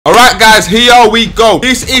Alright guys, here we go.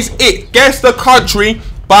 This is it. Guess the country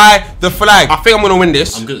by the flag. I think I'm gonna win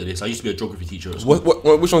this. I'm good at this. I used to be a geography teacher at school.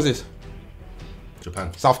 Which one's this?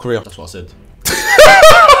 Japan. South Korea. That's what I said.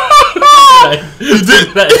 You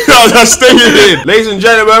did? No, that's staying in. Ladies and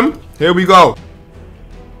gentlemen, here we go.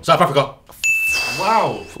 South Africa.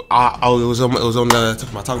 Wow. It was on the tip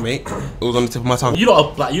of my tongue, mate. It was on the tip of my tongue. You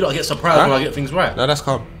don't get surprised when I get things right. No, that's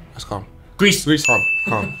calm. That's calm. Greece.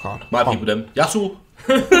 Calm. My people them. Yasu.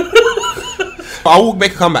 I will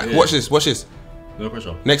make a comeback. Yeah. Watch this. No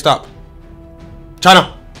pressure. Next up,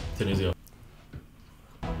 China. Tunisia.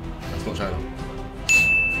 That's not China.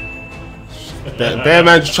 Bear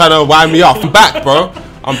man just trying to wind me off. I'm back, bro.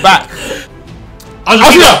 I'm back.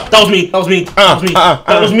 Argentina. That was me. That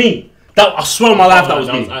was me. I swear on my life that was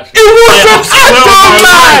me. It was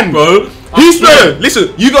man, bro.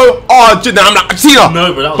 Listen, you go Argentina, I'm like Argentina.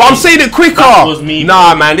 No, bro, but I'm saying it quicker. That was me.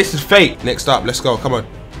 Nah, man, this is fake. Next up, let's go. Come on.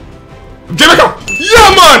 Jamaica.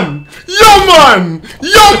 Yeah, man.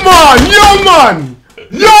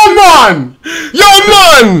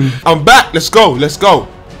 I'm back. Let's go.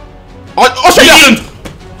 Australia. New Zealand.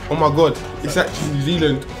 Oh my God, it's actually New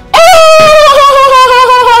Zealand.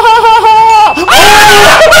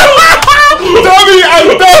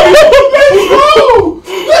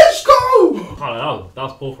 Let's go. That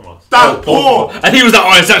was poor from us. That's poor. And he was like,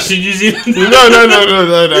 oh, it's actually New Zealand.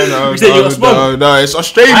 No, it's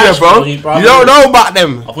Australia, bro. You don't know about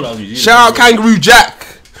them. I thought that was New Zealand. Shout out Kangaroo Jack.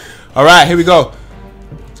 Alright, here we go.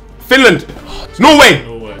 Finland. Norway.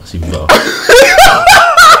 That's even better.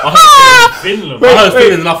 Finland. I heard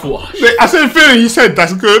Finland and I thought, oh, shit. I said Finland, he said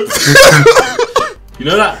that's good. You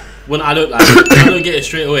know that when I don't get it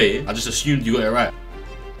straight away, I just assumed you got it right.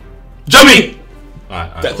 Germany.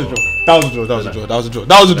 Alright. That's a draw. That was a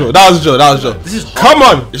draw. This is hard. Come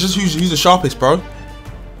on. It's just who's the sharpest, bro.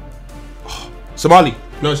 Somali.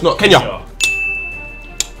 No, it's not. Kenya.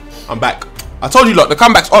 I'm back. I told you, look, the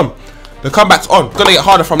comeback's on. Gonna get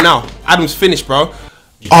harder from now. Adam's finished, bro.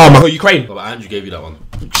 Oh my God, Ukraine. But Andrew gave you that one.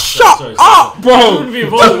 Shut up, bro.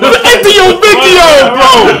 Edit your video,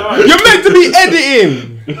 bro. You're meant to be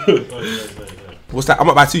editing. What's that? I'm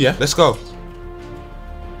up by 2, yeah? Let's go.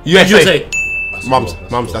 USA. Mums,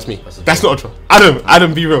 that's me. That's not a draw.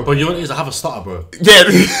 Adam, be real. But you know what it is? I have a starter, bro. Yeah.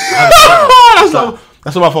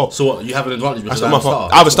 That's not my fault. So what? You have an advantage because That's not my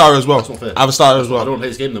fault. I have a starter as well. That's not fair. I have a starter as I well. don't play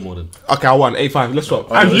this game no more then. Okay, I won. 8-5. Let's swap.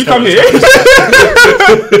 Right, And you let's come go.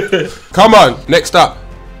 here. Come on. Next up.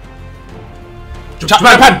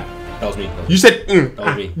 Japan. That was me. You said That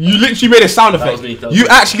was me. You literally made a sound effect. was me. That was You me.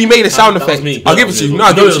 actually made a sound That was effect. me. I'll That give it was to you. me. No,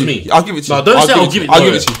 I'll give it to was you. me. I'll give it to you. No, don't say I'll give it. I'll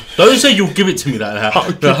give it to you. Don't say you'll give it to me like that.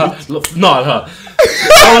 No.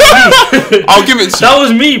 I'll give it to you. That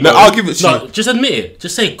was me, bro. No, I'll give it to No, you. just admit it.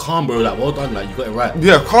 Just say calm, bro. Like, well done. Like, you got it right.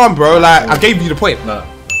 Yeah, calm, bro. Like, I gave you the point. No,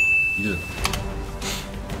 you didn't.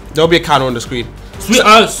 There'll be a counter on the screen. Sweet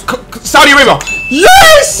Saudi Arabia.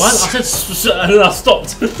 Yes! What? I said, and then I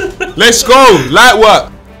stopped. Let's go. Light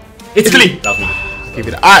work. Italy. That was me. Give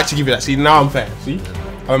you that. I actually give you that. See, now I'm fair. See?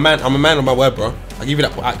 I'm a man on my word, bro. I give you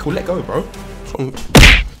that. Alright, cool. Let go, bro.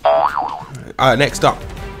 Alright, next up.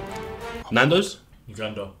 Nando's?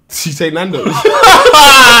 Uganda. She say Nando's.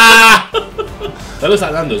 That looks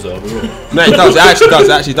like Nando's though, I'll be real. No, it does. It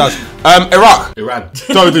actually does. Iraq. Iran.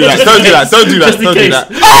 Don't do that. Don't do that. Don't do that. Just in Don't do case. that.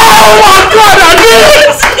 Oh my God! I knew it.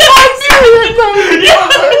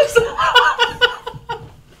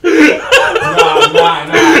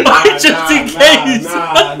 Just in case.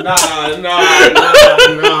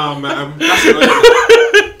 Nah, man.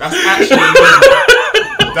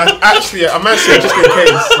 That's actually a man said just in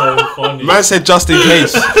case. So funny. Man said just in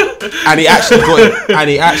case, and he actually got it.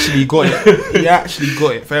 He actually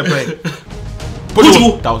got it. Fair play.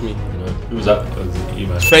 Portugal. That was me. Who was that? That was you,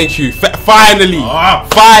 man. Thank you. Finally.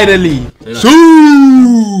 Finally. Say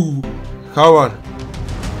Two. Come on.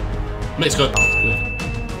 Mexico.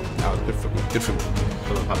 That was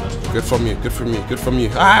good for me. Good from you.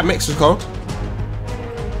 Alright, Mexico.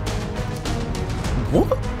 What?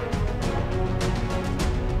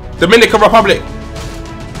 Dominican Republic.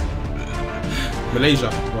 Malaysia.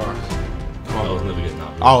 I was never getting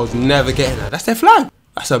that. I was never getting that. That's their flag.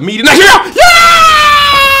 That's a media. Nigeria!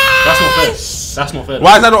 Yeah! That's not fair.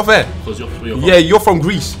 Why is that not fair? Because you're from. Yeah, you're from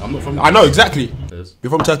Greece. I'm not from. I know exactly. Yes.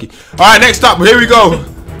 You're from Turkey. Alright, next up. Here we go.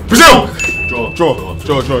 Brazil! Draw.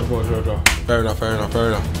 Fair enough.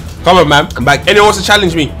 Come on, man. I'm back. Anyone wants to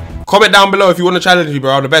challenge me? Comment down below if you want to challenge me,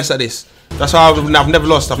 bro. I'm the best at this. That's how I've never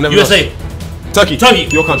lost. USA. Turkey.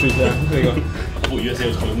 Your country. Yeah. There you go. I thought USA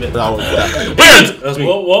was coming with. That was that. Britain. That was me.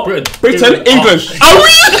 What? Britain. Britain. England. Oh. Are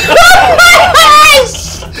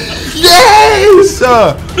we? Yes!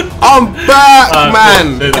 I'm back,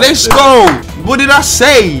 man. Let's go. What did I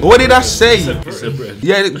say? What did I say? Britain.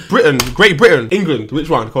 Yeah, Britain. Great Britain. England. Which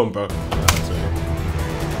one? Come on, bro.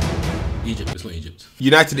 Egypt. It's not Egypt.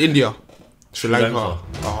 United India. Sri Lanka. Lanka.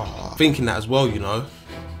 Oh, thinking that as well, you know.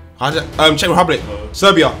 Czech Republic.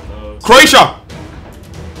 Serbia. Croatia.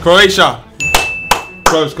 Croatia.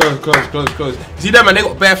 Close. See them, man, they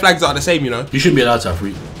got bare flags that are the same, you know. You shouldn't be allowed to have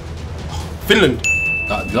 3. Finland.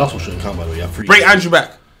 The last one shouldn't count, by the way. You have 3. Bring Andrew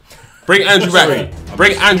back. Bring Andrew back.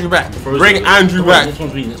 Bring Andrew back. Bring Andrew back. Next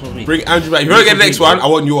one's me. Bring Andrew back. If you don't get the next one, I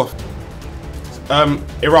want you off.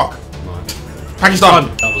 Iraq. Pakistan.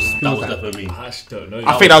 That was definitely me. I actually don't know.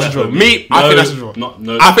 I think that's a draw. Me, I think that's a draw.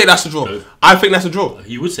 No. I think that's a draw. I think that's a draw.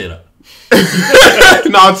 You would say that.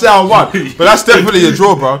 No, I'd say I won. But that's definitely a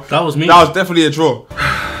draw, bro. That was me. That was definitely a draw.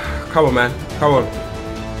 Come on, man. Come on.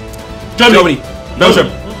 Germany. Belgium.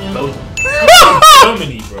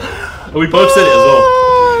 Germany, bro. We both said it as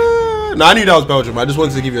well. No, I knew that was Belgium. I just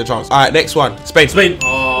wanted to give you a chance. Alright, next one. Spain.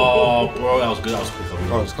 Oh, bro, that was good. That was cool.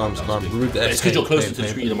 Calm. It's because you're closer to the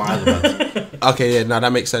screen than my other man. Okay, yeah, no,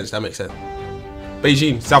 that makes sense.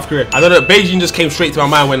 Beijing, South Korea. I don't know. Beijing just came straight to my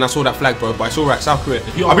mind when I saw that flag, bro. But it's all right. South Korea.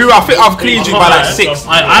 I'll be real. I think I've cleaned you by like 6.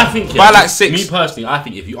 I think by like 6. Me personally, I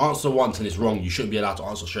think if you answer once and it's wrong, you shouldn't be allowed to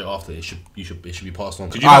answer straight after. It should be passed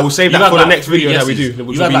on. I will save that for the next video that we do,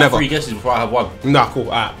 which will be never. 3 guesses before I have 1. Nah, cool.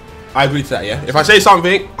 Alright, I agree to that. Yeah. If I say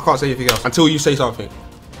something, I can't say anything else until you say something. Do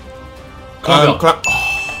you know what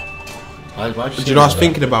I was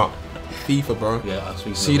thinking about? FIFA, bro. Yeah, I was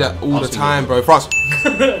thinking. See that all the time, bro. France.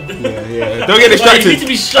 yeah. Don't get You distracted. need to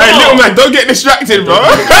be sharp. Hey, little man, don't get distracted, bro.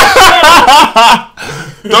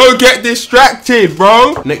 Don't get distracted,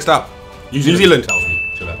 bro. Next up, New Zealand.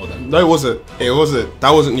 That was me. No, it wasn't. It wasn't.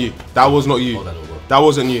 That wasn't you. That was not you. That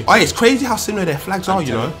wasn't you. Oh, it's crazy how similar their flags are,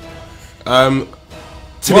 you know.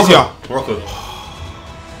 Tunisia. Morocco.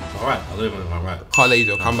 Alright, I don't even know if I'm right. Can't let you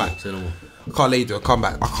do a comeback. Can't let you do a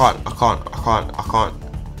comeback. I can't.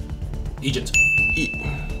 Egypt.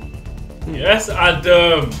 Yes,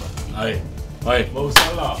 Adam. Aye. Mo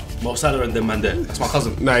Salah. Mo Salah and then Mandem. That's my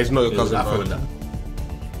cousin. Nah, he's not your cousin, Afro bro. in that.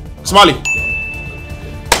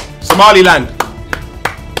 Somaliland.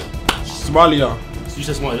 Somalia. You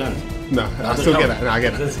said Somaliland. No, I still get that. No, I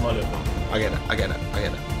get That's that. Somalia. I get that.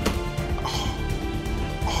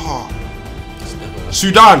 Oh.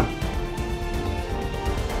 Sudan.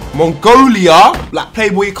 Mongolia. Like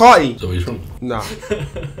Playboy Carti. So where you from? Nah.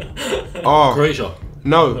 Oh. Croatia.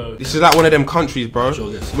 No. This is like one of them countries, bro.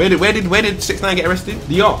 Sure, yes. Where did 6ix9ine get arrested?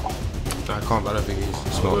 DR. No, I can't. I don't think he's.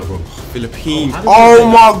 It's not. Philippines. Oh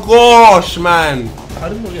my gosh, man. I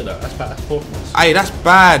didn't get that. That's bad. That's poor from us. Hey, that's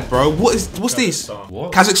bad, bro. What's this?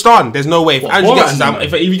 What? Kazakhstan. There's no way. If What, Andrew gets Borat some, in them,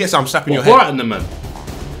 if he gets some, I'm slapping your Borat head. and the man.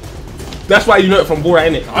 That's why you know it from Borat,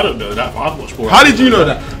 innit? I don't know that, but I've watched Borat. How did you know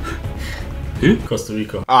that? Who? Costa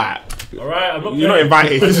Rica. Alright. Alright, I'm not You're not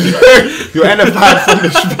playing. invited. You're NFL from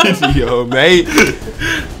this video, mate.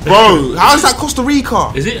 Bro, how is that Costa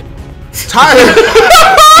Rica? Is it? Tired.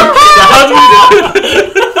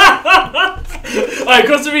 Alright,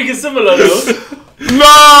 Costa Rica's similar though. No,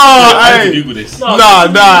 I had to hey. Google this. Nah.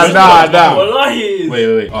 Wallahi it is.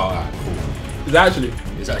 Wait. Oh, alright, cool. Is that actually?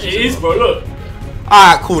 It's actually It is, bro, look.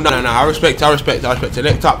 Alright, cool. No. I respect it.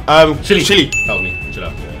 Next up, Chile. That was me.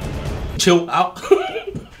 Chill out.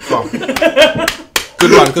 Oh.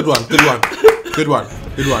 Good one.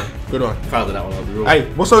 Proud of that one, I'll be real. Hey,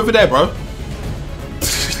 what's over there, bro?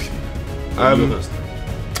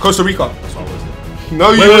 Costa Rica. That's what I was there.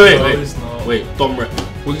 No, you. No, it's not. Wait, Dom Rep.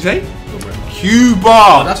 What did you say? Dom Rep. Oh,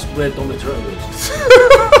 Cuba. that's where Dominic Toretto is.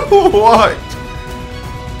 What?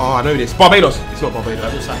 Oh, I know this. Barbados. It's not Barbados.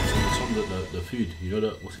 I just had some of the food. You know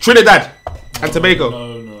that? What's it? Trinidad and Tobago.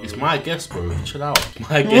 No. It's my guess, bro. Chill out. It's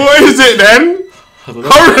my guess. What is it then? I don't know.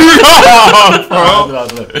 Hurry up, bro. I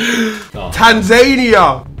don't know.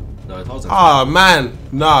 Tanzania. No, it wasn't. Oh man,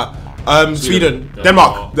 nah. Sweden.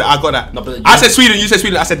 Denmark. I got that. No, but I said Sweden. You said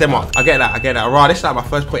Sweden. I said Denmark. I get that. Right, this is like my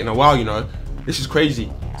first point in a while. You know, this is crazy.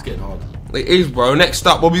 It's getting hard. It is, bro. Next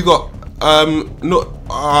up, what we got?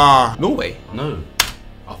 Norway. No.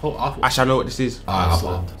 I thought. Actually, I know what this is.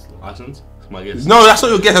 Iceland. Iceland? That's my guess. No, that's not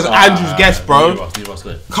your guess. That's Andrew's guess, bro. Leave us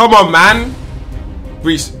there. Come on, man.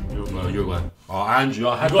 Greece. No, Uruguay. Oh, Andrew,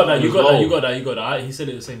 I had You got that. as well. He said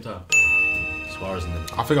it at the same time. Suarez and them.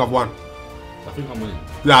 I think I've won. I think I'm winning.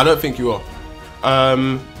 Nah, I don't think you are.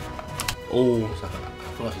 Oh, It's like I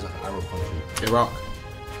feel like it's like an Arab country. Iraq,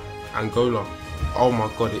 Angola. Oh my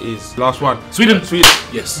God, it is. Last one. Sweden.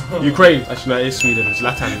 Yes. Ukraine. Actually, no, it is Sweden. It's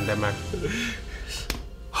Latin, then, man.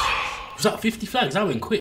 Was that 50 flags? That went quick.